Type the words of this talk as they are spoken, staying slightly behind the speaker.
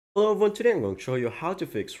Hello everyone, today I'm going to show you how to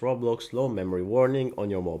fix Roblox low memory warning on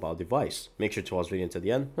your mobile device. Make sure to watch the video until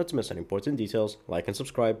the end, not to miss any important details, like and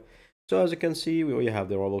subscribe. So as you can see, we have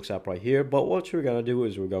the Roblox app right here, but what we're going to do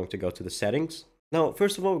is we're going to go to the settings. Now,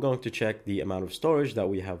 first of all, we're going to check the amount of storage that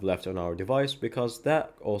we have left on our device because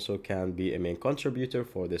that also can be a main contributor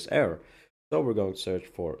for this error. So we're going to search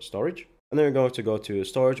for storage, and then we're going to go to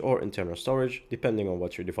storage or internal storage, depending on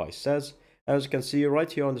what your device says. As you can see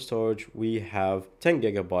right here on the storage, we have 10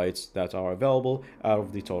 gigabytes that are available out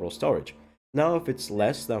of the total storage. Now, if it's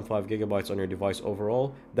less than 5 gigabytes on your device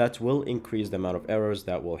overall, that will increase the amount of errors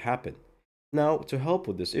that will happen. Now, to help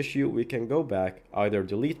with this issue, we can go back, either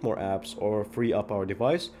delete more apps or free up our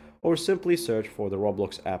device, or simply search for the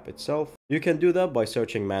Roblox app itself. You can do that by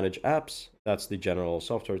searching Manage Apps, that's the general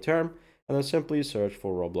software term, and then simply search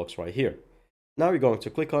for Roblox right here. Now you're going to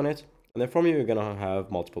click on it, and then from here, you're going to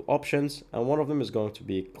have multiple options, and one of them is going to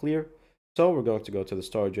be clear. So we're going to go to the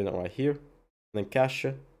storage unit right here, and then cache,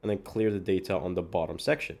 and then clear the data on the bottom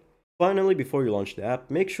section. Finally, before you launch the app,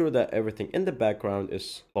 make sure that everything in the background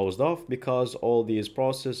is closed off because all these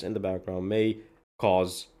processes in the background may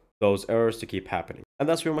cause those errors to keep happening. And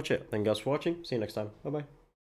that's pretty much it. Thank you guys for watching. See you next time. Bye bye.